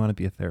me, "Oh, do you want to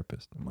be a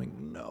therapist?" I'm like,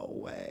 "No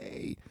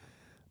way,"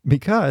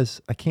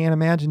 because I can't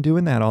imagine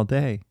doing that all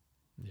day,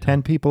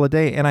 10 people a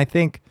day, and I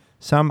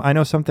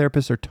know some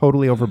therapists are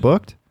totally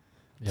overbooked.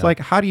 It's like,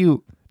 how do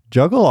you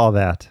juggle all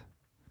that?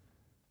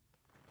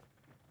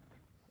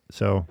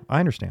 So I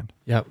understand.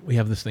 Yeah, we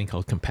have this thing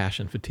called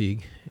compassion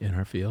fatigue in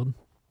our field,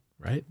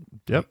 right?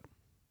 Yep.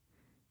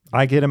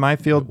 I get in my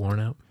field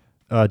worn out.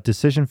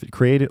 Decision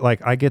created.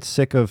 Like I get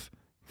sick of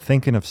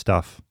thinking of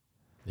stuff.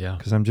 Yeah.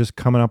 Because I'm just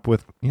coming up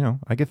with,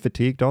 I get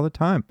fatigued all the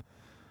time.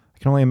 I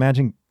can only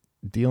imagine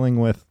dealing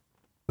with,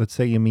 let's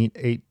say you meet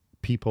 8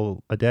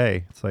 people a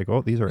day. It's like,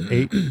 oh, these are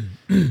 8.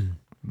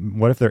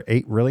 What if they're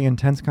 8 really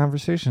intense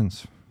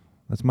conversations?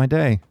 That's my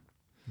day.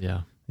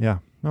 Yeah. Yeah.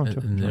 No,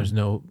 and there's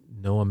no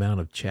amount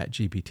of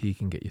ChatGPT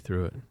can get you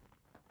through it.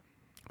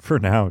 For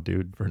now,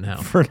 dude. For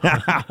now.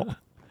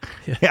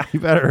 Yeah, you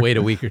better wait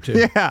a week or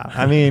two.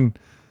 Yeah.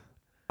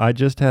 I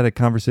just had a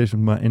conversation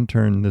with my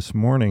intern this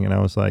morning, and I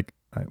was like,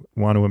 I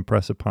want to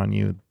impress upon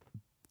you,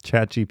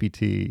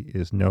 ChatGPT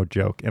is no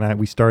joke. And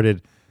we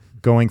started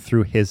going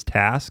through his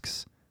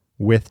tasks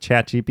with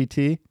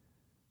ChatGPT,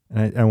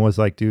 and I was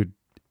like, dude,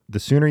 the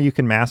sooner you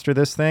can master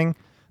this thing,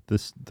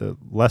 the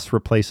less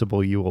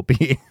replaceable you will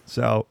be.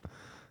 So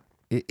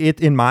it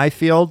in my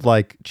field,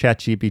 like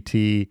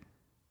ChatGPT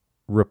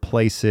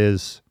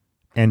replaces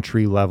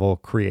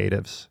entry-level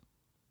creatives.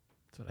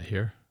 That's what I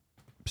hear.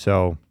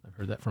 So I've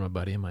heard that from a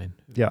buddy of mine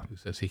who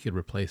says he could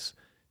replace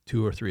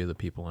 2 or 3 of the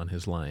people on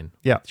his line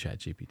with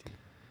ChatGPT.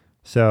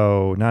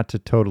 So not to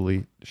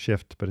totally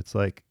shift, but it's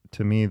like,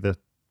 to me, the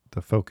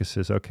focus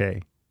is,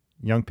 okay,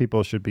 young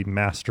people should be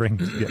mastering.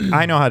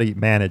 I know how to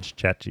manage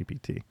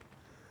ChatGPT.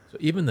 So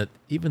even the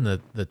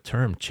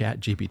term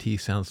ChatGPT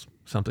sounds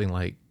something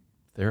like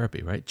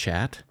therapy, right?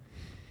 Chat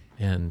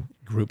and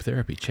group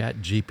therapy.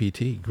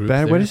 ChatGPT, group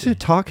therapy. What is it?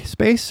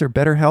 Talkspace or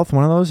Better Health?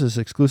 One of those is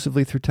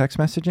exclusively through text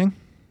messaging.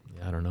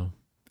 Yeah, I don't know.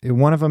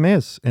 One of them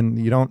is, and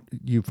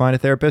you find a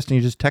therapist and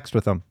you just text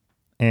with them.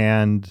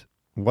 And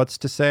what's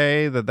to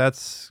say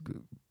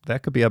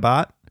that could be a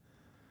bot?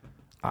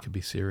 It could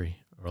be Siri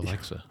or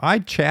Alexa. I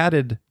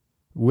chatted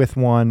with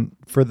one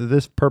for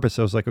this purpose.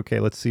 I was like, okay,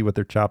 let's see what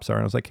their chops are.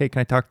 And I was like, hey,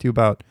 can I talk to you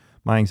about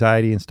my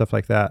anxiety and stuff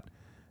like that?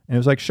 And it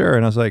was like, sure.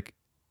 And I was like,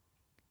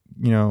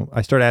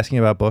 I started asking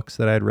about books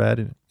that I had read,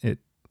 and it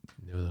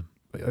knew them.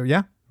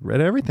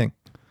 Read everything.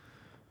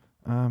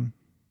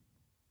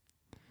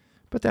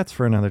 But that's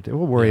for another day.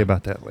 We'll worry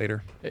about that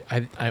later.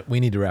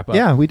 We need to wrap up.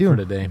 Yeah, we do for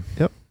today.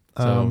 Yep.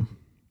 So,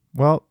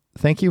 well,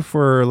 thank you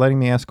for letting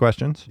me ask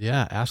questions.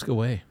 Yeah, ask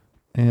away.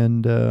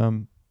 And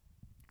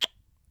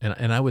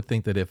And I would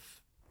think that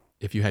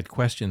if you had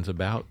questions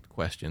about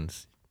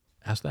questions,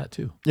 ask that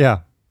too. Yeah.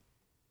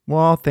 Well,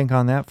 I'll think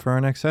on that for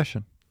our next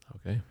session.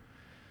 Okay.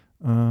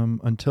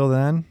 Until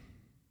then,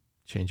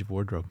 change of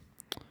wardrobe.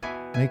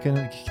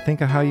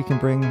 Think of how you can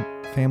bring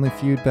Family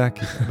Feud back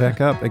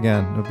up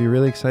again. I'll be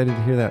really excited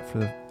to hear that for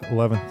the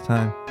 11th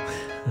time.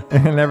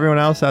 And everyone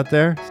else out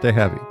there, stay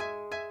happy.